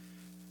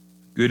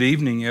Good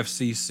evening,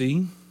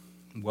 FCC.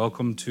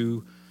 Welcome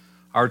to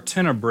our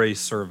Tenebrae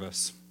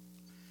service.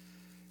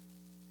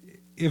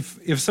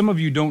 If some of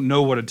you don't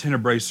know what a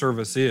Tenebrae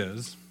service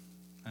is,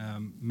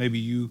 maybe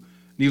you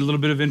need a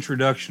little bit of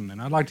introduction, and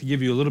I'd like to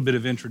give you a little bit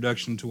of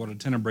introduction to what a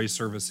Tenebrae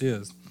service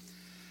is.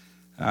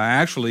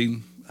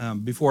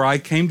 Before I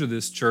came to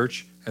this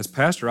church as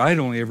pastor, I had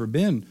only ever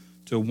been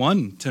to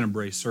one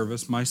Tenebrae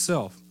service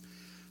myself.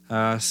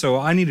 So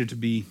I needed to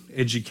be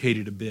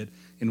educated a bit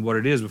in what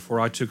it is before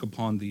I took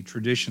upon the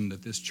tradition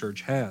that this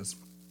church has.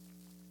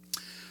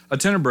 A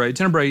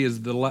tenebrae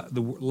is the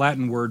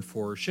Latin word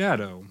for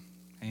shadow,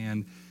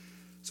 and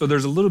so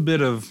there's a little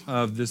bit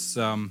of this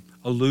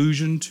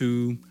allusion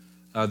to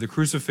the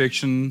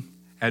crucifixion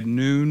at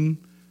noon.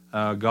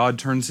 God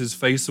turns his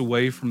face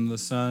away from the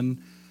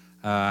sun,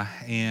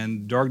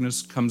 and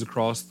darkness comes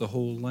across the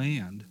whole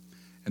land,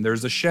 and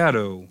there's a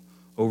shadow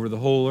over the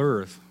whole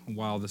earth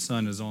while the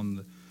sun is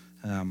on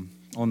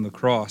the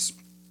cross.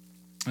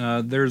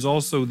 There's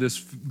also this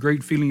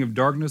great feeling of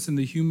darkness in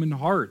the human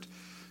heart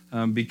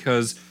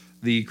because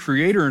the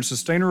creator and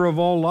sustainer of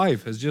all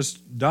life has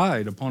just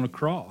died upon a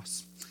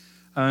cross.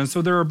 And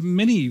so there are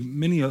many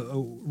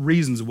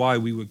reasons why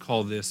we would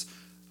call this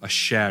a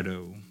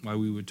shadow, why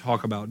we would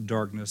talk about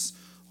darkness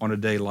on a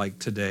day like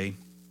today.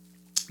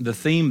 The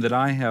theme that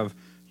I have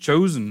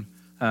chosen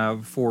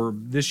for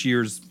this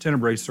year's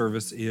Tenebrae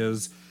service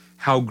is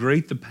 "How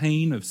Great the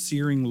Pain of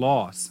Searing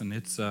Loss," and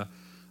it's a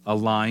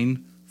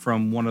line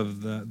from one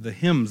of the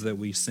hymns that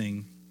we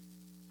sing.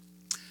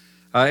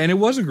 And it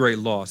was a great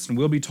loss, and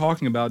we'll be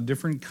talking about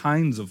different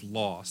kinds of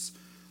loss.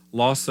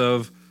 Loss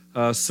of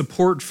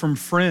support from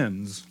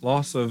friends,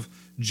 loss of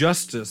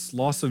justice,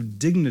 loss of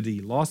dignity,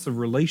 loss of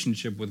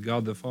relationship with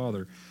God the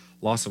Father,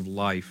 loss of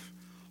life.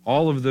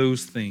 All of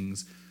those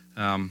things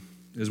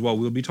is what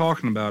we'll be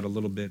talking about a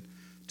little bit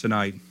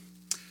tonight.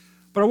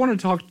 But I want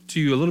to talk to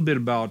you a little bit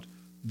about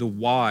the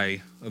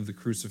why of the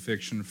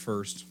crucifixion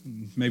first.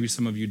 Maybe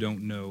some of you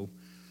don't know.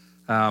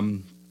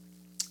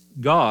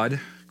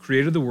 God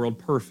created the world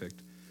perfect,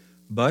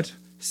 but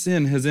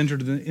sin has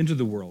entered into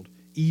the world,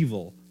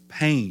 evil,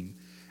 pain,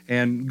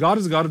 and God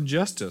is a God of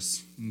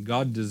justice.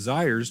 God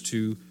desires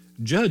to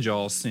judge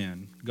all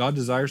sin. God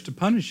desires to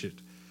punish it.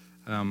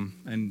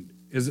 And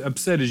as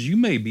upset as you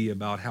may be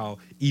about how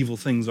evil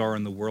things are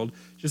in the world,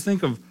 just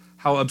think of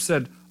how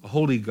upset a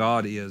holy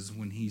God is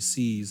when he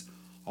sees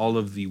all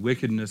of the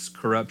wickedness,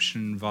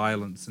 corruption,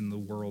 violence in the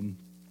world.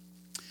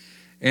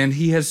 And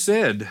he has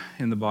said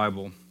in the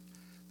Bible,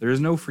 there is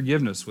no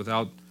forgiveness of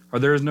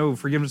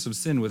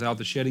sin without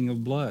the shedding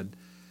of blood.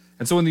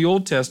 And so in the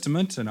Old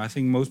Testament, and I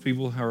think most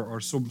people are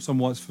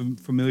somewhat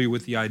familiar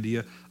with the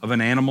idea of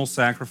an animal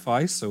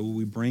sacrifice. So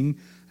we bring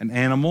an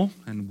animal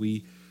and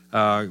we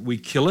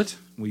kill it,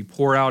 we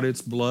pour out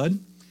its blood,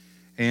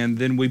 and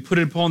then we put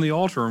it upon the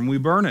altar and we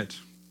burn it.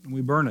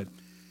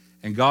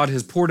 And God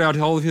has poured out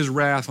all of his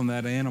wrath on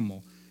that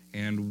animal,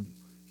 and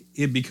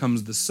it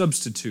becomes the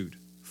substitute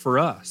for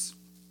us.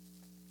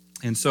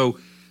 And so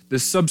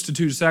this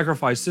substitute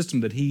sacrifice system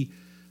that he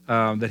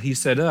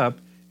set up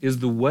is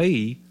the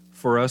way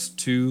for us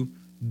to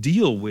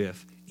deal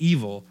with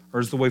evil, or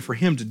is the way for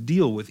him to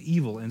deal with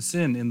evil and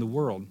sin in the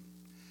world.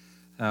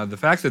 The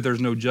fact that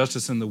there's no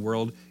justice in the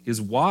world is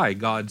why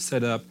God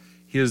set up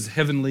his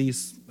heavenly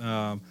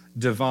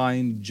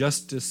divine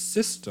justice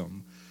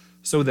system,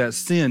 so that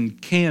sin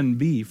can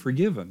be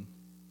forgiven.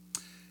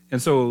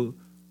 And so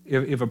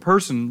if a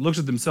person looks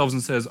at themselves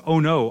and says, "Oh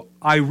no,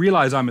 I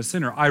realize I'm a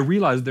sinner. I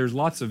realize there's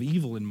lots of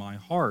evil in my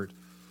heart.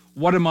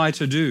 What am I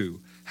to do?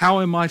 How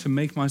am I to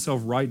make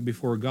myself right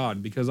before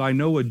God? Because I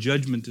know a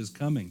judgment is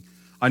coming.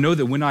 I know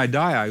that when I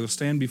die, I will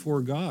stand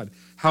before God.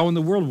 How in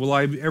the world will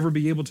I ever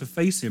be able to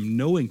face him,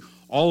 knowing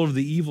all of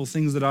the evil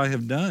things that I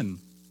have done?"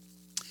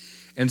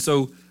 And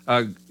so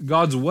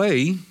God's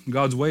way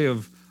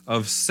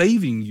of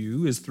saving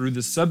you is through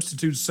the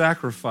substitute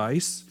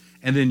sacrifice,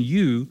 and then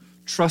you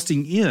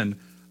trusting in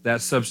that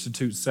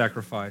substitute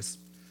sacrifice.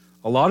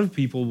 A lot of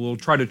people will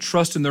try to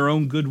trust in their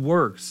own good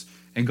works,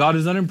 and God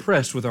is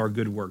unimpressed with our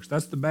good works.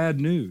 That's the bad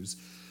news.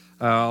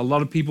 A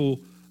lot of people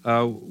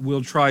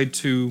will try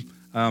to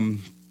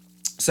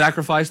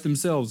sacrifice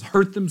themselves,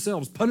 hurt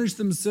themselves, punish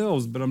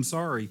themselves, but I'm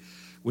sorry,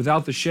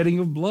 without the shedding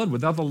of blood,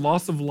 without the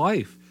loss of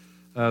life,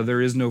 there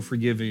is no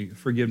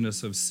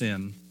forgiveness of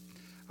sin.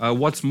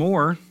 What's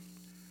more,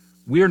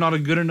 we are not a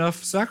good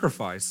enough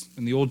sacrifice.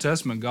 In the Old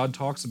Testament, God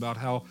talks about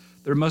how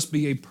there must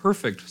be a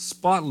perfect,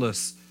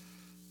 spotless,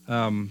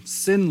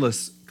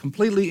 sinless,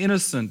 completely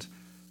innocent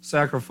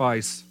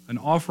sacrifice, an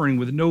offering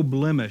with no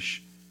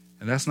blemish,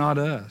 and that's not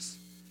us.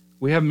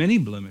 We have many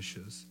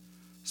blemishes,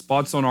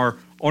 spots on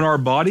our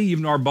body.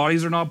 Even our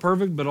bodies are not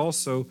perfect, but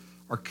also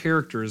our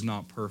character is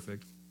not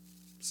perfect.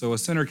 So a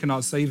sinner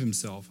cannot save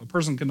himself. A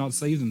person cannot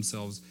save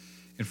themselves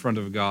in front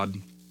of God.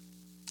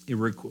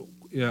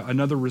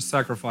 Another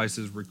sacrifice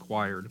is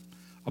required.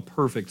 A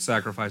perfect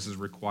sacrifice is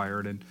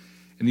required. And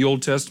in the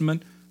Old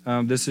Testament,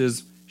 this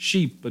is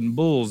sheep and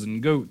bulls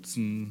and goats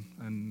and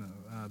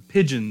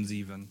pigeons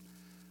even.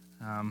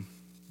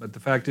 But the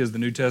fact is, the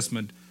New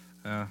Testament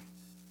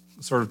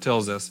sort of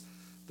tells us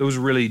those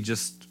really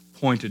just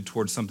pointed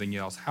towards something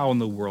else. How in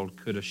the world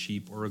could a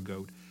sheep or a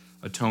goat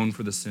atone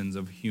for the sins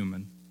of a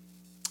human?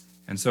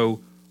 And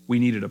so we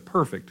needed a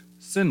perfect,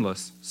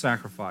 sinless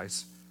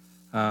sacrifice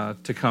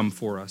to come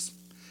for us.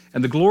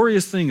 And the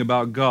glorious thing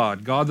about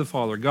God, God the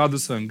Father, God the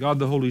Son, God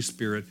the Holy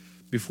Spirit,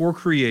 before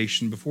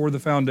creation, before the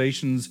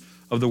foundations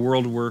of the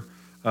world were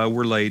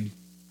laid,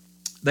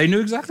 they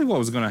knew exactly what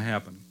was going to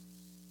happen.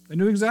 They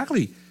knew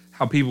exactly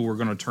how people were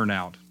going to turn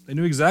out. They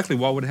knew exactly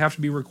what would have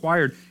to be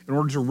required in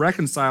order to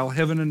reconcile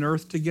heaven and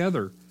earth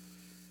together.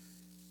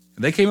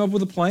 And they came up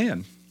with a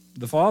plan.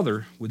 The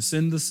Father would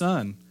send the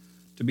Son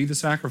to be the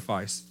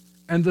sacrifice,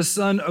 and the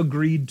Son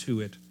agreed to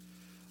it.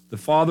 The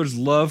Father's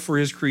love for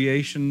his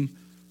creation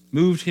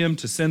moved him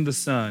to send the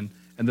Son,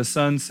 and the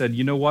Son said,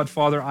 "You know what,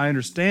 Father, I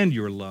understand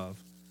your love,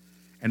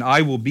 and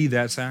I will be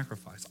that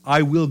sacrifice.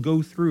 I will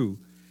go through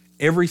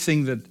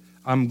everything that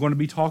I'm going to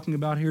be talking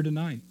about here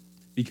tonight.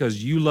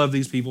 Because you love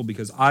these people,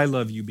 because I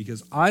love you,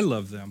 because I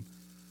love them,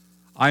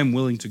 I am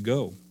willing to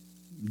go."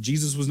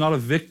 Jesus was not a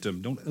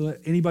victim. Don't let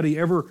anybody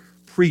ever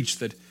preach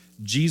that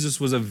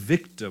Jesus was a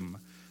victim.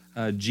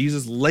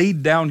 Jesus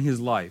laid down his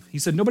life. He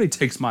said, "Nobody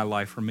takes my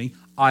life from me.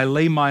 I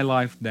lay my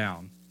life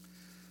down."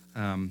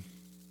 And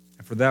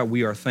for that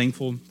we are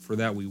thankful. For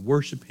that we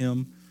worship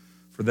him.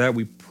 For that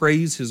we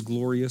praise his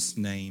glorious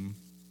name.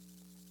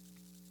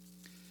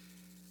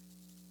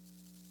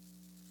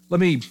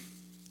 Let me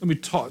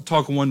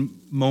talk one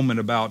moment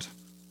about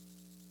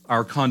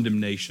our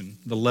condemnation,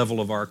 the level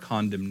of our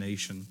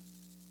condemnation.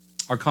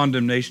 Our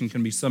condemnation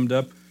can be summed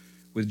up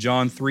with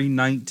John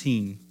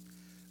 3:19.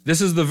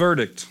 "This is the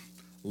verdict.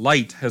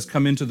 Light has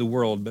come into the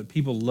world, but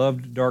people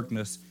loved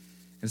darkness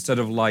instead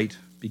of light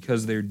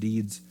because their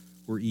deeds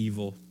were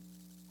evil."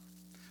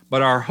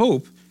 But our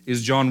hope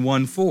is John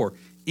 1:4.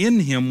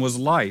 "In him was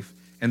life,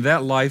 and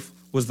that life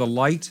was the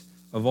light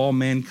of all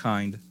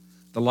mankind.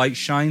 The light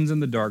shines in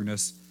the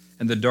darkness,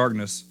 and the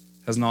darkness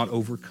has not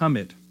overcome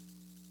it."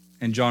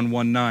 And John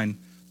 1:9,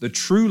 "The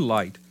true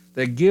light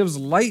that gives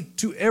light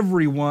to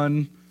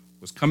everyone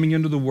was coming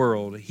into the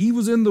world. He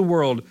was in the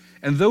world,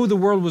 and though the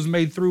world was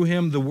made through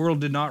him, the world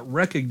did not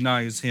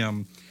recognize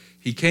him.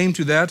 He came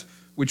to that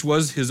which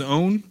was his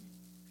own,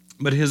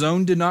 but his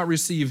own did not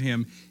receive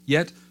him.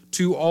 Yet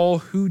to all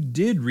who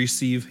did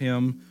receive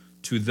him,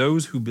 to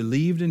those who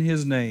believed in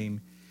his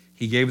name,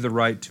 he gave the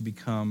right to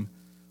become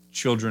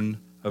children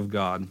of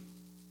God."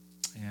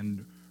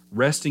 And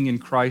resting in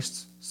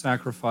Christ's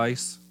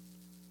sacrifice,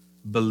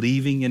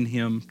 believing in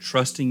him,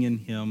 trusting in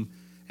him,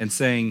 and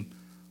saying,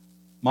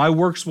 "My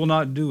works will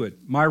not do it.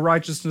 My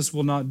righteousness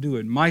will not do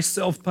it. My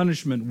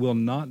self-punishment will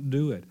not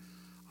do it.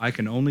 I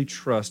can only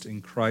trust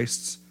in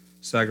Christ's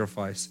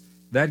sacrifice."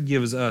 That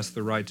gives us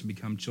the right to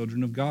become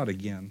children of God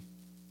again,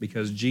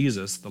 because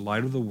Jesus, the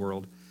light of the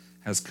world,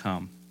 has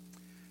come.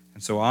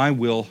 And so I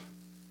will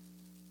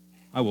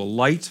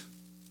light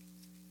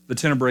the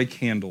Tenebrae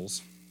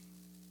candles.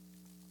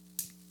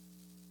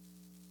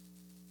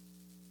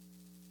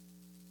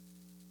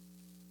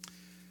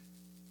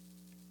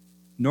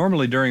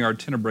 Normally during our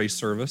Tenebrae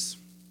service,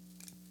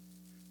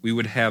 we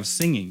would have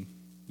singing.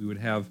 We would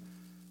have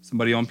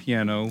somebody on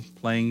piano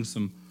playing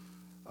some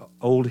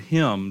old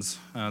hymns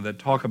that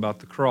talk about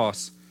the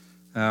cross.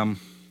 And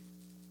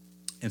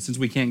since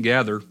we can't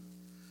gather,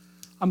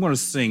 I'm going to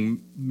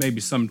sing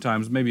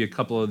maybe a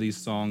couple of these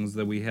songs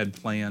that we had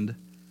planned.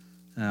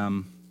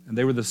 And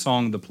they were the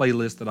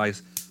playlist that I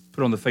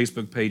put on the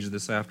Facebook page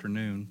this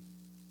afternoon.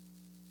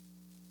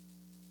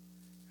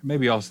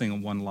 Maybe I'll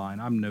sing one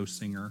line. I'm no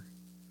singer.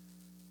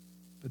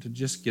 But to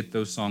just get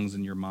those songs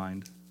in your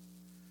mind.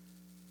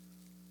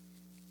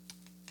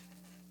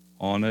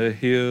 "On a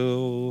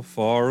hill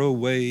far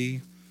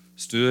away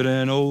stood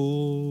an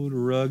old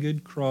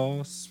rugged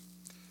cross,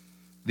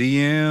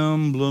 the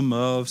emblem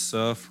of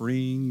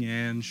suffering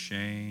and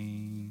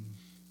shame.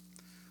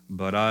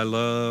 But I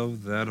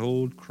love that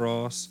old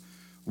cross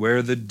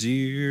where the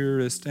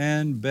dearest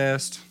and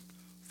best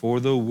for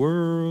the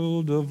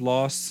world of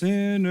lost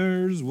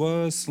sinners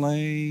was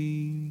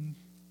slain.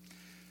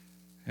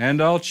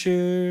 And I'll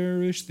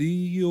cherish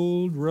the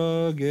old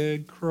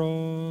rugged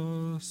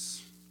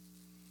cross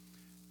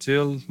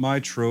till my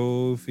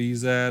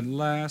trophies at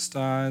last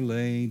I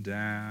lay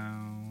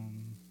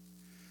down.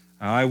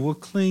 I will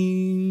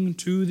cling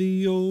to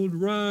the old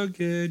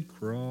rugged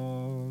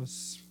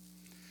cross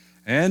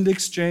and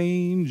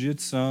exchange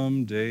it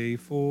someday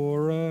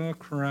for a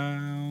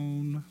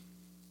crown."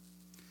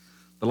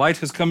 The light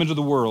has come into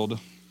the world,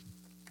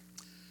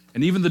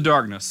 and even the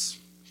darkness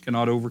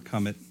cannot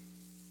overcome it.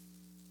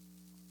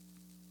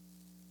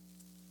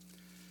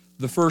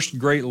 The first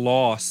great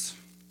loss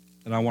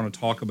that I want to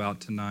talk about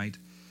tonight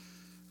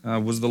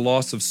was the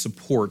loss of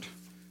support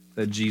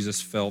that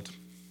Jesus felt.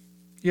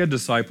 He had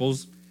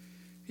disciples.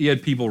 He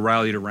had people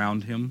rallied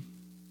around him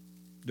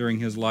during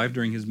his life,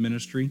 during his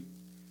ministry.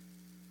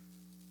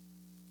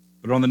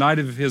 But on the night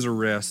of his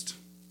arrest,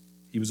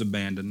 he was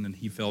abandoned and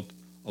he felt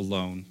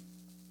alone.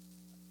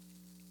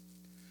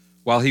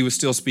 While he was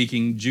still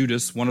speaking,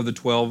 Judas, one of the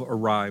 12,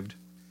 arrived.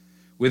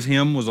 With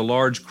him was a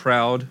large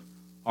crowd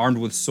armed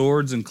with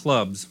swords and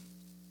clubs,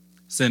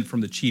 sent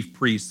from the chief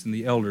priests and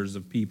the elders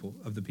of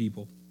the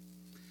people.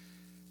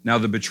 Now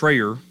the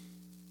betrayer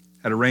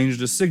had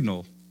arranged a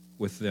signal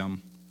with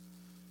them.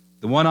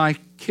 "The one I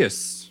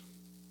kiss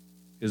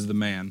is the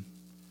man.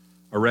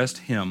 Arrest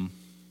him."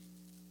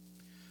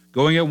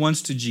 Going at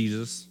once to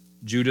Jesus,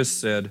 Judas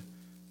said,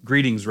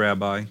 "Greetings,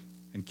 Rabbi,"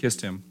 and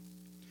kissed him.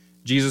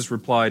 Jesus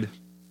replied,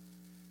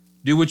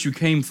 "Do what you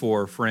came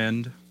for,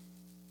 friend."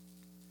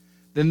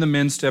 Then the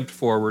men stepped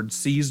forward,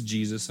 seized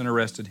Jesus, and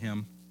arrested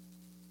him.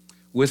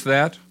 With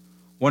that,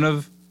 one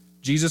of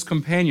Jesus'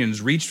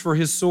 companions reached for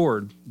his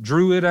sword,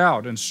 drew it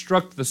out, and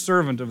struck the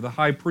servant of the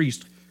high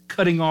priest,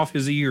 cutting off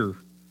his ear.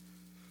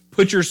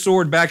 "Put your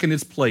sword back in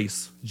its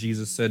place,"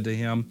 Jesus said to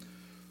him,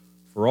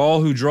 "for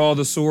all who draw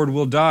the sword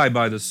will die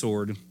by the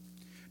sword.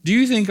 Do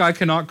you think I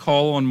cannot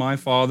call on my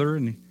Father,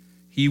 and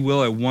he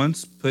will at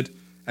once put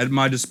at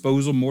my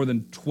disposal more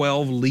than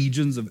 12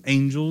 legions of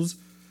angels?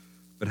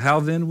 But how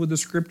then would the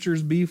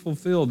scriptures be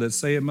fulfilled that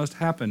say it must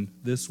happen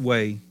this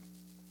way?"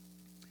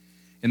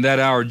 In that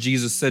hour,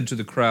 Jesus said to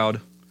the crowd,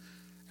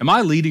 "Am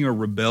I leading a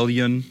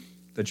rebellion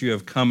that you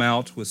have come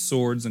out with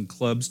swords and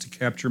clubs to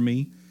capture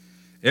me?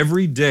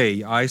 Every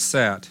day I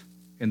sat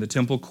in the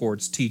temple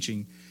courts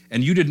teaching,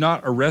 and you did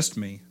not arrest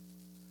me.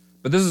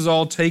 But this has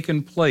all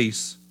taken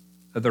place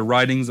that the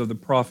writings of the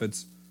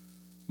prophets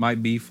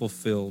might be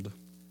fulfilled."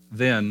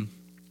 Then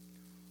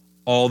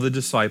all the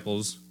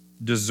disciples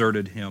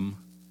deserted him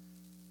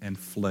and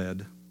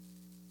fled.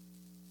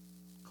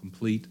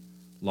 Complete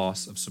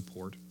loss of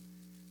support.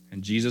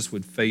 And Jesus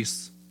would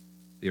face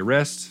the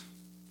arrest,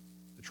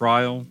 the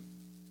trial,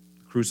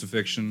 the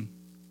crucifixion,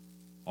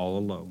 all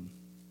alone.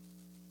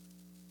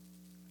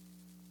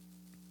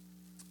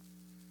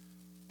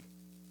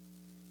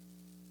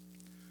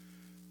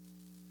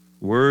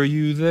 "Were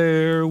you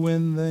there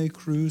when they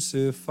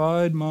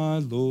crucified my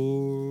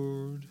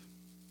Lord?"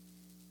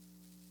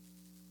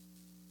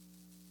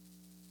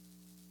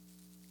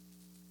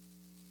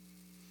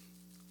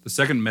 The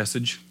second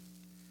message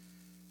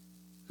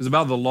is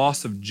about the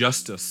loss of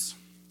justice.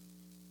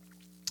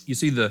 You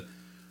see, the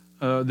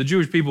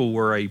Jewish people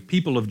were a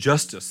people of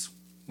justice.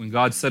 When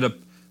God set up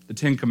the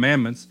 10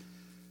 Commandments,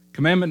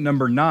 commandment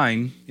number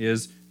 9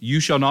 is, "You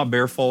shall not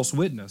bear false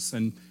witness."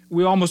 And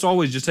we almost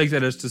always just take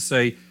that as to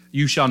say,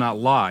 "You shall not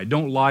lie."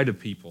 Don't lie to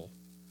people.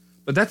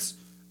 But that's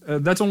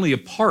only a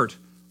part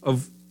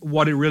of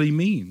what it really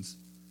means.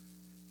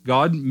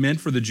 God meant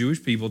for the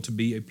Jewish people to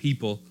be a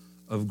people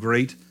of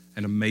great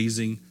and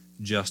amazing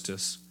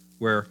justice,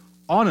 where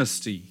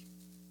honesty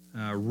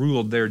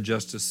ruled their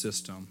justice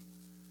system,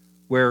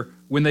 where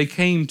when they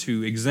came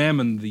to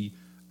examine the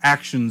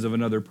actions of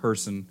another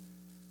person,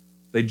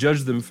 they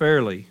judged them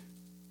fairly,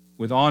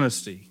 with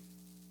honesty,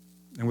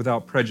 and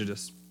without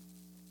prejudice.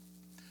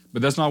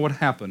 But that's not what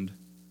happened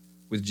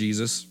with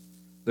Jesus.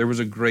 There was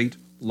a great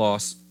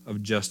loss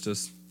of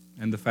justice,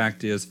 and the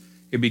fact is,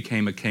 it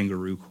became a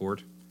kangaroo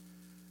court.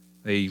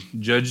 They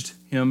judged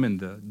him in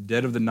the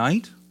dead of the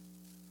night,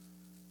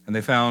 and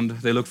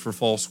they looked for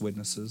false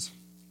witnesses.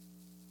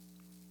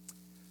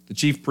 The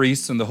chief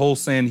priests and the whole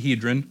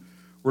Sanhedrin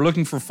were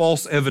looking for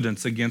false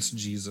evidence against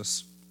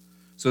Jesus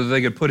so that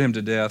they could put him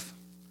to death.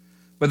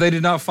 But they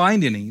did not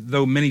find any,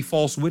 though many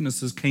false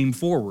witnesses came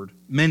forward.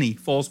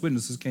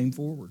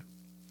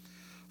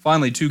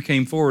 Finally, 2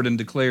 came forward and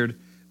declared,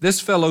 "This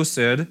fellow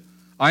said,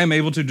 'I am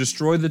able to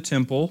destroy the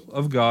temple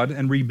of God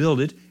and rebuild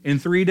it in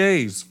 3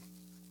 days.'"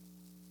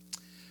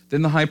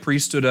 Then the high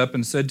priest stood up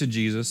and said to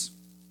Jesus,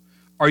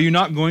 "Are you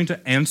not going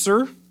to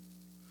answer?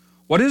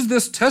 What is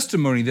this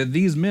testimony that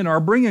these men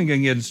are bringing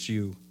against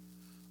you?"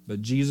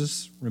 But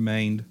Jesus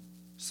remained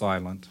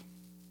silent.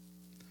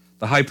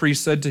 The high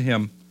priest said to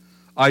him,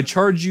 "I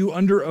charge you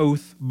under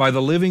oath by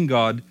the living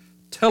God,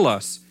 tell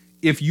us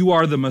if you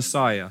are the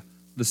Messiah,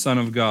 the Son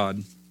of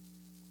God."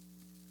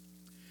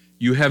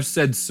 "You have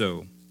said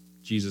so,"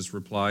 Jesus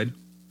replied.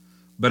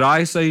 "But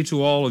I say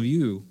to all of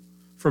you,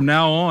 from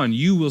now on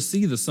you will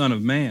see the Son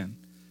of Man,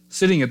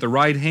 sitting at the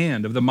right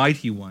hand of the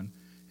Mighty One,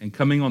 and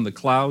coming on the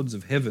clouds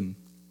of heaven."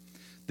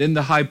 Then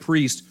the high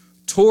priest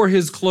tore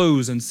his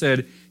clothes and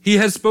said, "He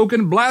has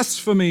spoken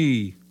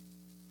blasphemy.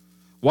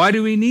 Why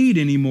do we need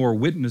any more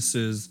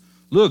witnesses?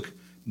 Look,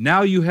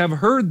 now you have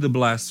heard the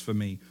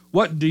blasphemy.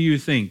 What do you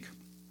think?"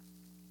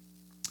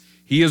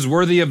 "He is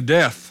worthy of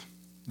death,"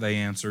 they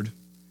answered.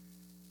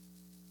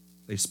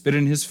 They spit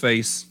in his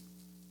face,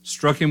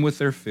 struck him with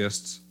their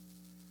fists.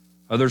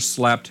 Others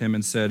slapped him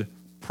and said,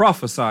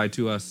 "Prophesy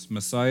to us,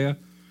 Messiah.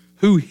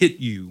 Who hit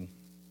you?"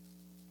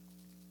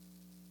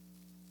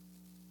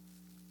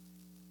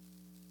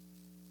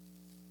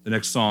 The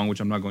next song, which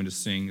I'm not going to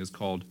sing, is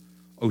called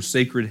 "O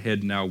Sacred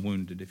Head Now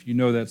Wounded." If you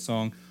know that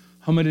song,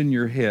 hum it in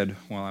your head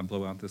while I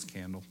blow out this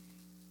candle.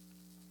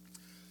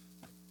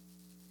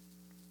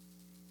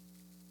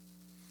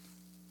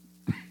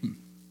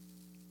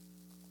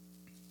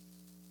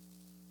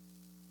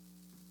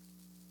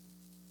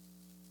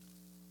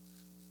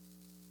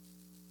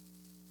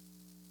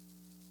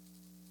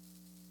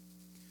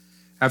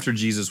 After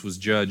Jesus was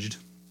judged,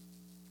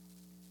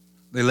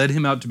 they led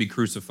him out to be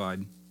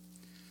crucified.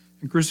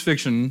 And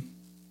crucifixion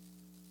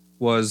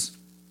was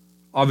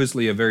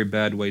obviously a very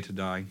bad way to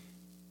die.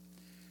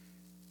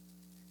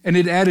 And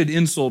it added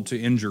insult to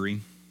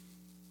injury.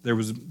 There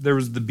was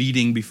the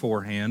beating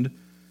beforehand.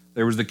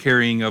 There was the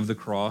carrying of the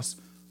cross.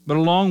 But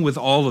along with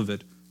all of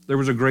it, there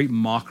was a great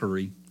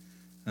mockery.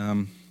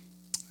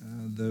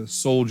 The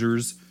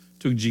soldiers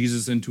took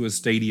Jesus into a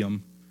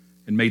stadium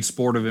and made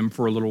sport of him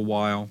for a little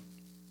while.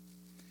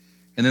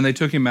 And then they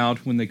took him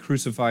out when they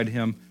crucified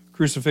him.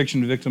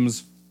 Crucifixion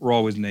victims were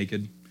always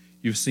naked.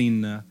 You've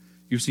seen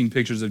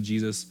pictures of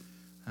Jesus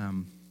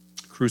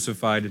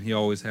crucified, and he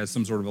always has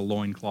some sort of a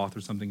loincloth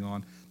or something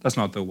on. That's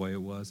not the way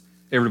it was.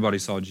 Everybody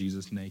saw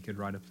Jesus naked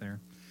right up there.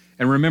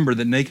 And remember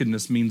that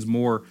nakedness means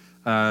more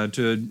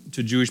to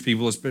Jewish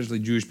people, especially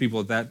Jewish people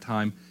at that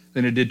time,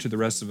 than it did to the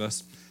rest of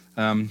us.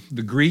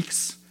 The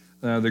Greeks,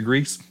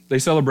 they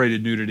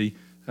celebrated nudity.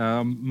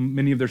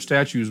 Many of their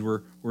statues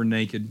were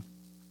naked.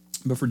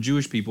 But for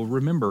Jewish people,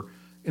 remember,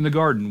 in the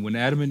garden, when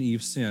Adam and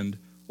Eve sinned,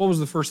 what was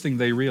the first thing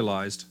they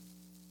realized?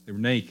 They were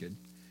naked.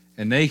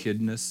 And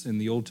nakedness in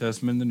the Old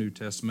Testament and the New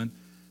Testament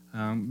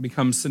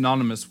becomes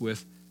synonymous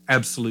with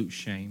absolute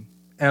shame,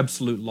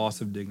 absolute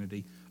loss of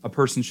dignity. A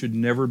person should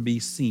never be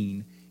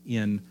seen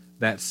in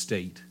that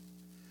state.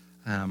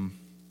 And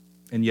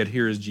yet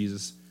here is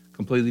Jesus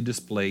completely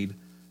displayed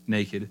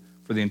naked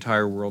for the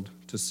entire world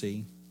to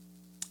see.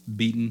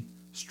 Beaten,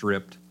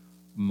 stripped,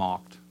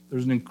 mocked.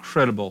 There's an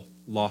incredible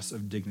loss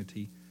of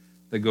dignity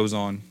that goes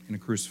on in a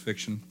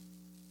crucifixion.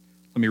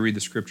 Let me read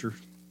the scripture.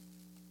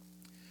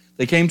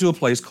 They came to a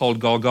place called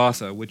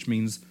Golgotha, which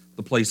means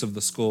the place of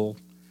the skull.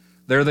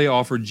 There they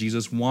offered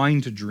Jesus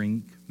wine to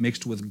drink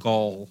mixed with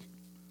gall.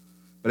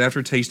 But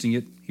after tasting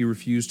it, he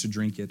refused to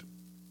drink it.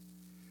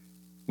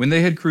 When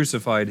they had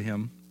crucified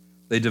him,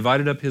 they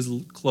divided up his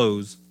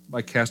clothes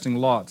by casting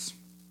lots.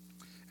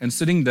 And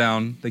sitting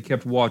down, they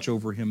kept watch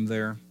over him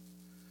there.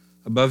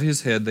 Above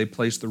his head, they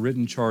placed the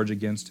written charge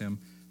against him.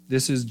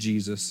 This is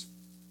Jesus,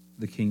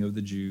 the King of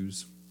the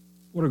Jews.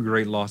 What a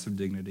great loss of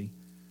dignity.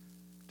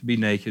 To be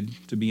naked,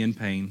 to be in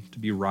pain, to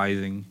be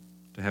writhing,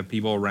 to have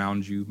people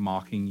around you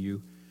mocking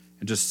you,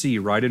 and to see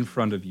right in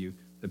front of you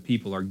that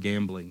people are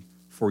gambling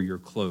for your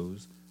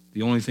clothes.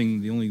 The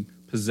only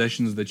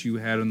possessions that you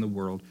had in the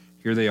world,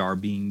 here they are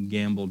being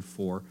gambled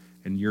for,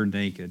 and you're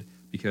naked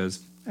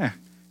because,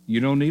 you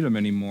don't need them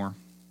anymore.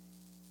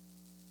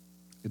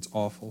 It's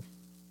awful.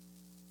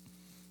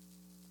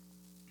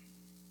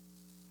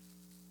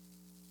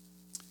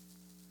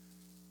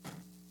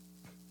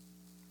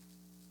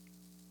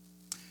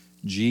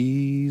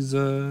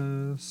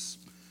 Jesus,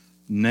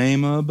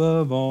 name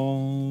above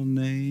all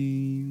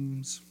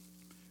names,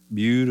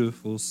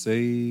 beautiful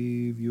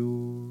Savior,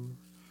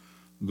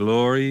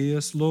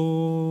 glorious Lord,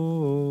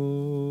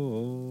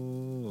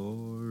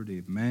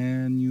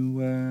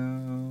 Emmanuel,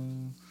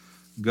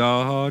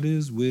 God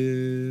is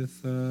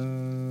with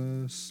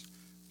us,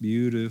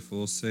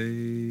 beautiful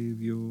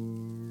Savior,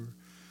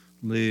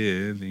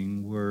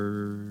 living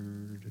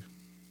Word.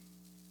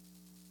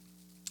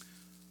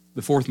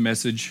 The fourth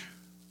message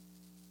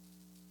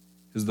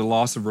is the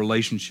loss of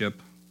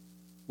relationship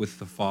with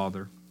the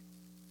Father.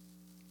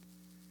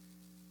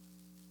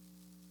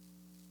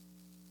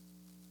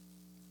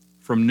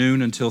 From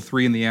noon until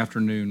 3 in the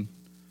afternoon,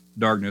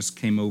 darkness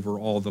came over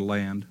all the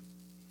land.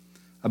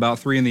 About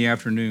 3 in the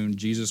afternoon,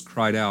 Jesus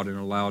cried out in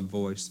a loud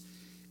voice,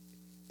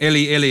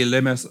 Eli, Eli,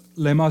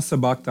 lema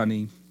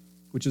sabachthani,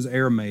 which is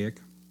Aramaic,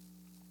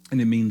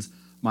 and it means,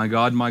 my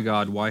God,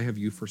 why have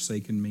you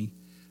forsaken me?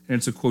 And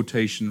it's a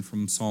quotation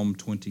from Psalm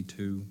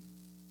 22.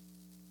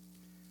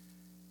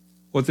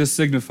 What this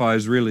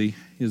signifies really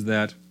is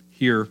that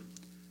here,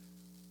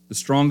 the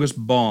strongest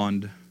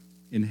bond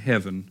in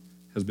heaven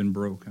has been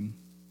broken.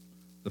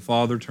 The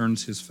Father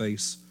turns his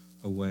face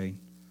away.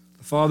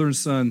 The Father and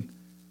Son,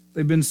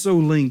 they've been so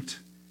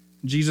linked.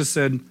 Jesus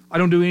said, I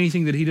don't do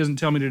anything that he doesn't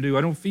tell me to do.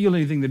 I don't feel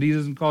anything that he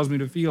doesn't cause me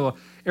to feel.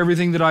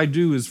 Everything that I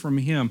do is from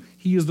him.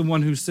 He is the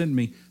one who sent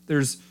me.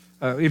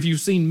 If you've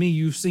seen me,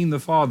 you've seen the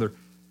Father.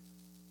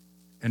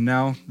 And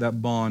now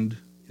that bond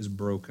is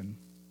broken.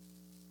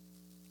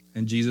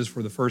 And Jesus,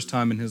 for the first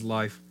time in his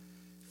life,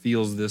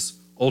 feels this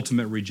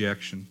ultimate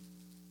rejection.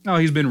 Now,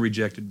 he's been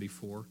rejected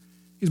before.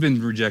 He's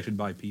been rejected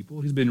by people.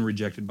 He's been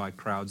rejected by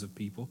crowds of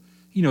people.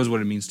 He knows what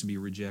it means to be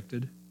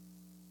rejected.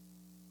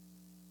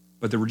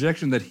 But the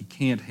rejection that he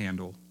can't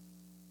handle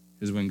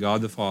is when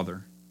God the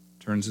Father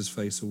turns his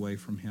face away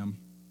from him.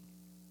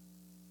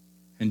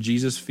 And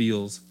Jesus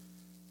feels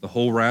the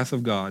whole wrath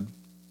of God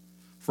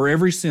for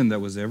every sin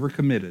that was ever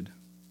committed,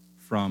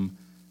 from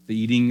the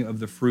eating of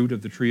the fruit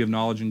of the tree of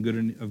knowledge of good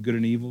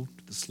and evil,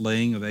 to the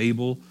slaying of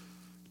Abel,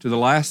 to the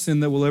last sin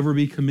that will ever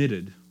be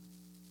committed,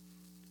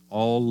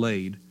 all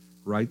laid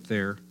right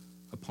there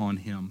upon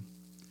him.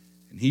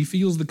 And he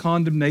feels the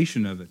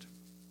condemnation of it.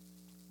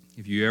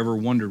 If you ever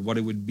wondered what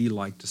it would be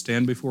like to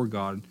stand before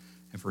God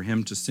and for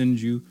him to send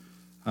you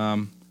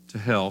to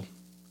hell,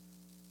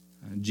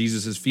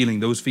 Jesus is feeling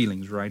those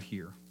feelings right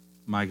here.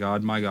 My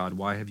God,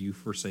 why have you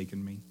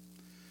forsaken me?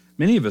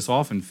 Many of us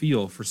often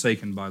feel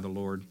forsaken by the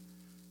Lord.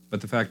 But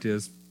the fact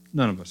is,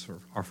 none of us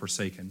are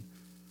forsaken.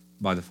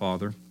 by the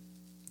Father.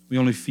 We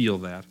only feel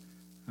that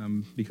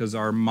because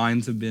our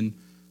minds have been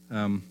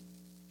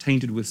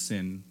tainted with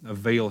sin. A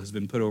veil has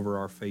been put over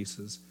our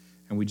faces,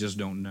 and we just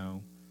don't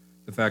know.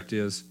 The fact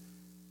is,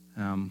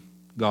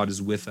 God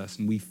is with us,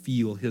 and we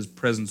feel his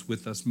presence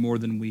with us more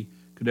than we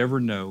could ever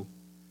know.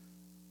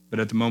 But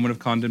at the moment of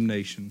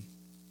condemnation,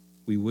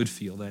 we would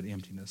feel that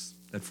emptiness,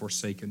 that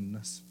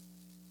forsakenness.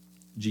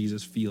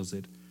 Jesus feels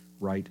it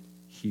right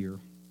here.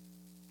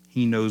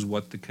 He knows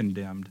what the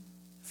condemned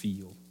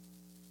feel.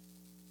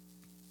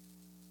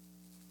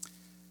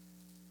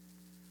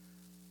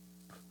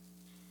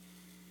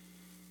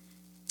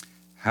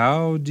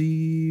 How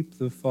deep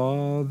the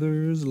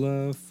Father's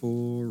love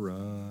for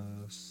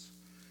us,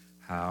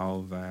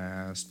 how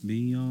vast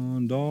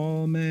beyond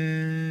all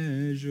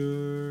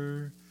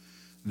measure,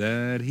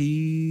 that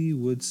he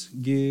would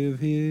give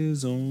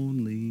his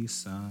only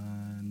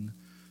Son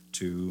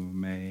to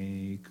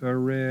make a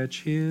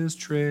wretch his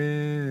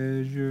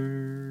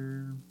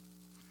treasure.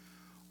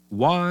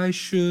 Why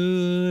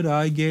should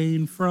I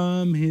gain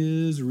from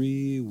his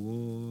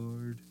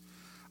reward?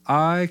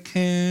 I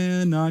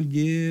cannot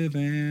give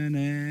an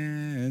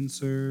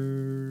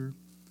answer,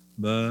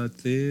 but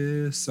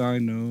this I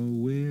know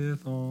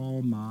with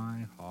all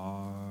my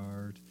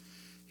heart: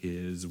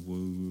 his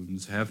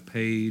wounds have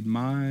paid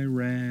my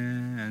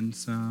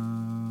ransom.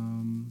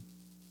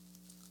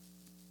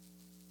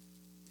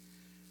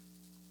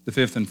 The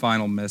fifth and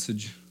final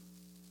message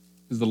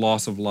is the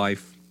loss of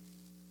life.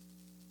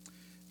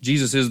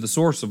 Jesus is the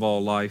source of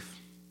all life.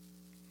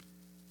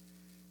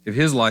 If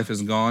his life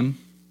is gone,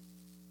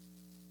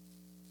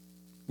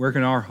 where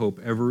can our hope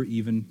ever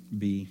even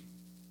be?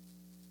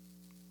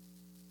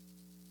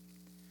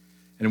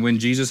 And when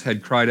Jesus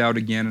had cried out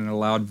again in a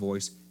loud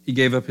voice, he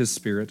gave up his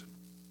spirit.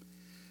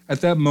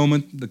 At that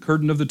moment, the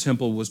curtain of the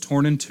temple was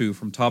torn in two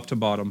from top to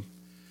bottom.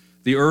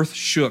 The earth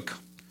shook,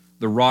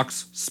 the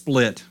rocks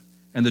split,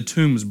 and the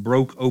tombs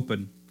broke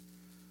open.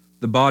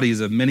 The bodies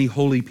of many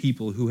holy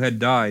people who had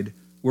died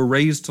were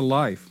raised to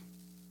life.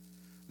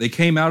 They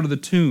came out of the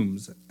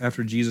tombs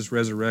after Jesus'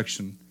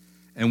 resurrection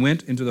and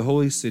went into the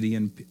holy city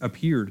and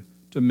appeared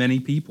to many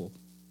people.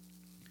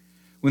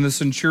 When the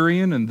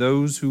centurion and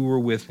those who were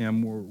with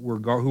him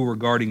who were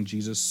guarding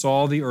Jesus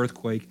saw the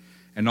earthquake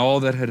and all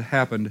that had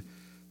happened,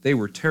 they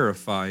were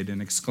terrified and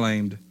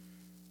exclaimed,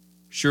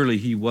 "Surely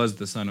he was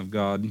the Son of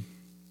God."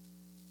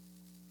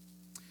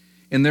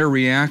 In their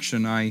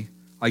reaction, I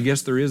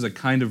guess there is a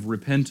kind of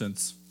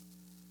repentance.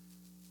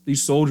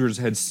 These soldiers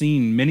had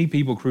seen many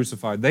people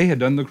crucified. They had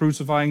done the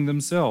crucifying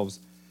themselves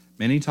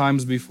many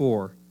times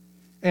before.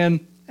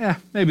 And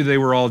maybe they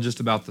were all just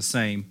about the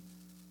same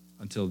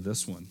until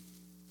this one.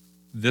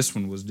 This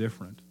one was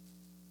different.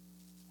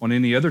 On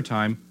any other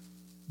time,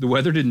 the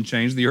weather didn't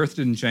change, the earth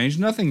didn't change,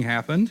 nothing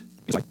happened.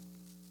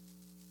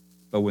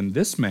 But when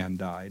this man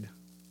died,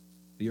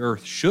 the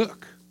earth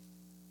shook,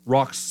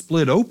 rocks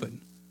split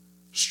open,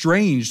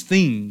 strange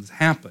things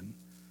happened.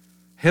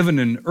 Heaven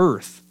and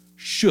earth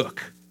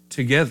shook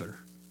together,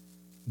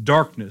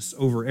 darkness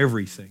over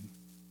everything.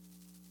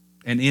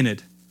 And in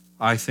it,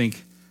 I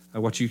think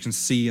what you can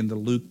see in the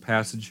Luke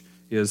passage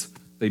is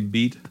they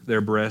beat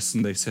their breasts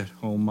and they said,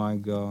 "Oh my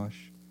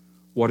gosh,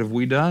 what have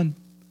we done?"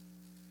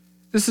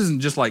 This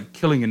isn't just like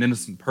killing an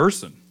innocent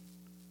person.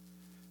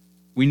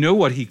 We know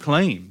what he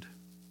claimed.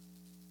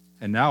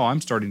 And now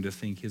I'm starting to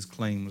think his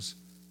claims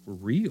were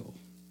real.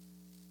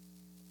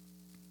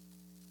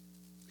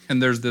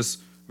 And there's this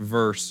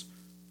verse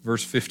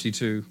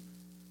 52.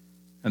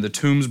 And the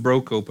tombs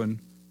broke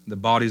open, and the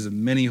bodies of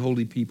many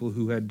holy people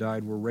who had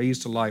died were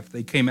raised to life.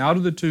 They came out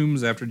of the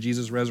tombs after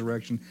Jesus'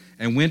 resurrection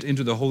and went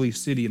into the holy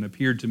city and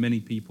appeared to many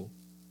people.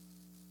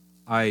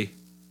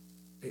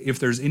 If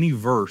there's any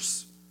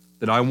verse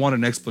that I want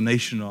an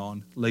explanation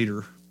on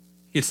later,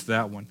 it's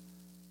that one.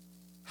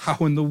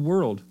 How in the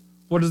world?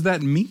 What does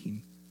that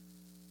mean?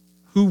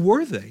 Who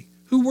were they?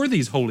 Who were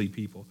these holy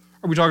people?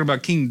 Are we talking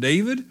about King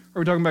David? Are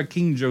we talking about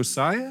King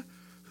Josiah?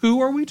 Who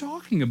are we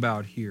talking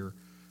about here?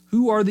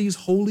 Who are these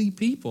holy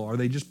people? Are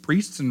they just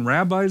priests and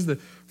rabbis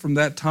from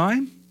that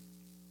time?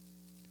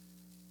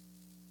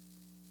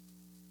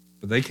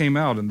 But they came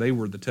out and they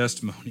were the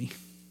testimony.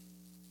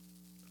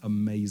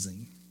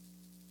 Amazing.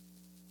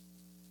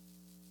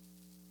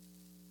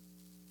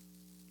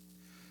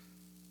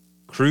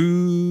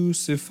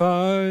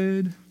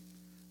 Crucified,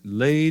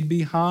 laid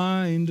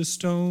behind a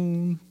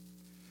stone,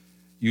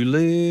 you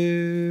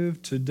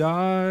lived to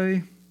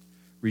die,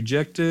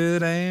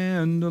 rejected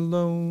and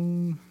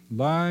alone,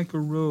 like a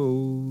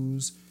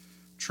rose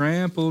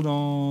trampled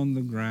on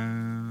the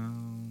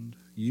ground.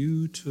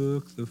 You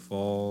took the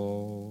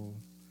fall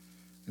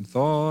and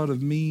thought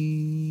of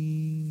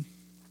me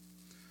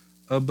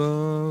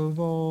above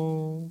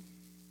all.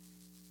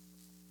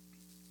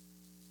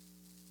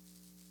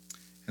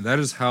 And that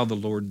is how the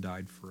Lord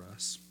died for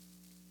us.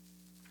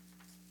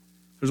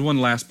 There's one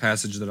last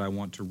passage that I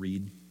want to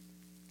read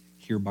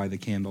here by the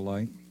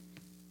candlelight.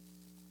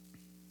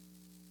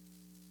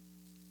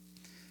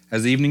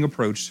 As evening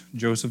approached,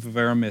 Joseph of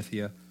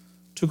Arimathea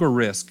took a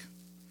risk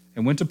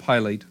and went to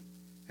Pilate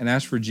and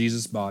asked for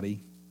Jesus'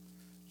 body.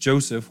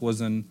 Joseph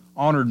was an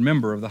honored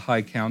member of the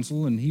high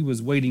council, and he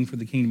was waiting for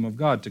the kingdom of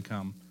God to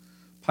come.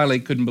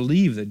 Pilate couldn't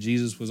believe that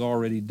Jesus was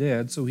already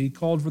dead, so he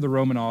called for the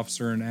Roman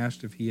officer and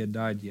asked if he had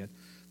died yet.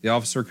 The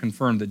officer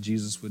confirmed that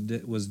Jesus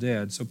was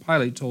dead, so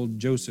Pilate told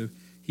Joseph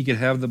he could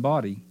have the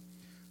body.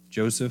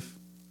 Joseph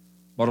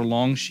bought a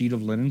long sheet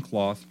of linen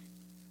cloth.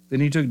 Then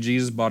he took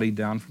Jesus' body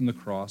down from the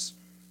cross,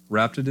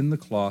 wrapped it in the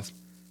cloth,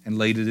 and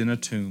laid it in a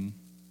tomb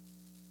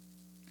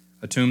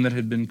that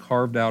had been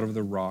carved out of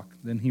the rock.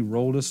 Then he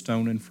rolled a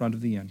stone in front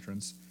of the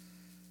entrance.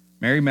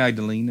 Mary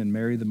Magdalene and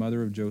Mary, the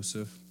mother of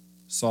Joseph,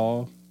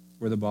 saw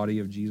where the body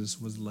of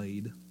Jesus was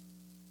laid.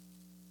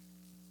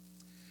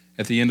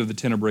 At the end of the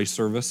Tenebrae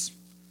service,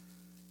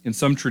 in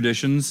some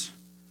traditions,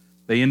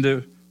 they end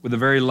it with a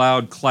very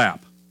loud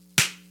clap.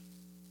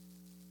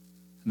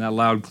 And that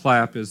loud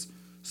clap is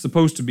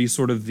supposed to be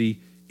sort of the,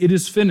 "it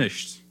is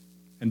finished."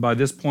 And by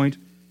this point,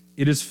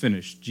 it is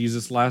finished.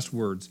 Jesus' last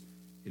words,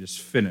 "It is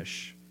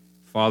finished.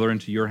 Father,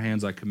 into your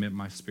hands I commit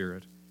my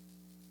spirit."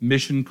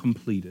 Mission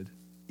completed.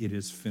 It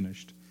is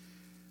finished.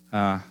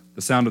 The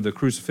sound of the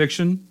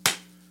crucifixion,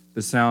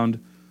 the sound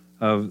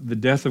of the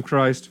death of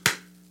Christ,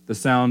 the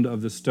sound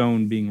of the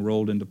stone being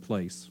rolled into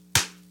place.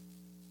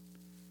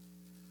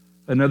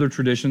 In other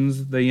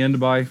traditions, they end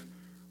by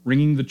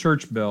ringing the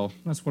church bell.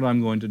 That's what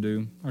I'm going to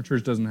do. Our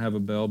church doesn't have a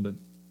bell, but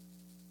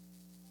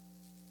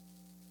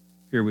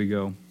here we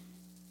go.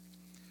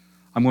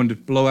 I'm going to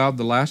blow out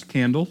the last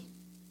candle,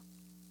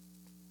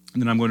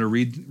 and then I'm going to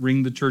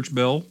ring the church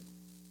bell, and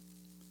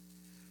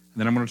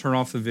then I'm going to turn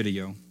off the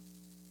video.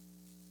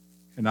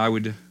 And I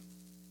would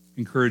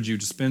encourage you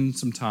to spend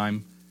some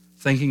time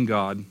thanking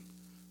God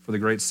for the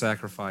great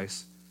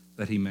sacrifice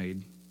that he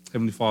made.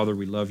 Heavenly Father,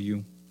 we love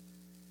you.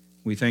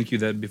 We thank you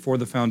that before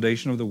the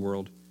foundation of the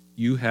world,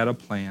 you had a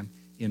plan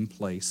in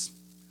place.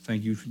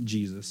 Thank you,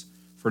 Jesus,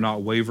 for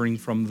not wavering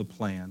from the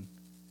plan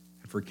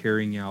and for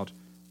carrying out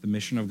the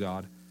mission of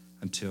God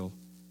until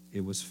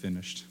it was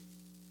finished.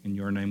 In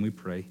your name we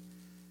pray.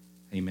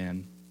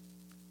 Amen.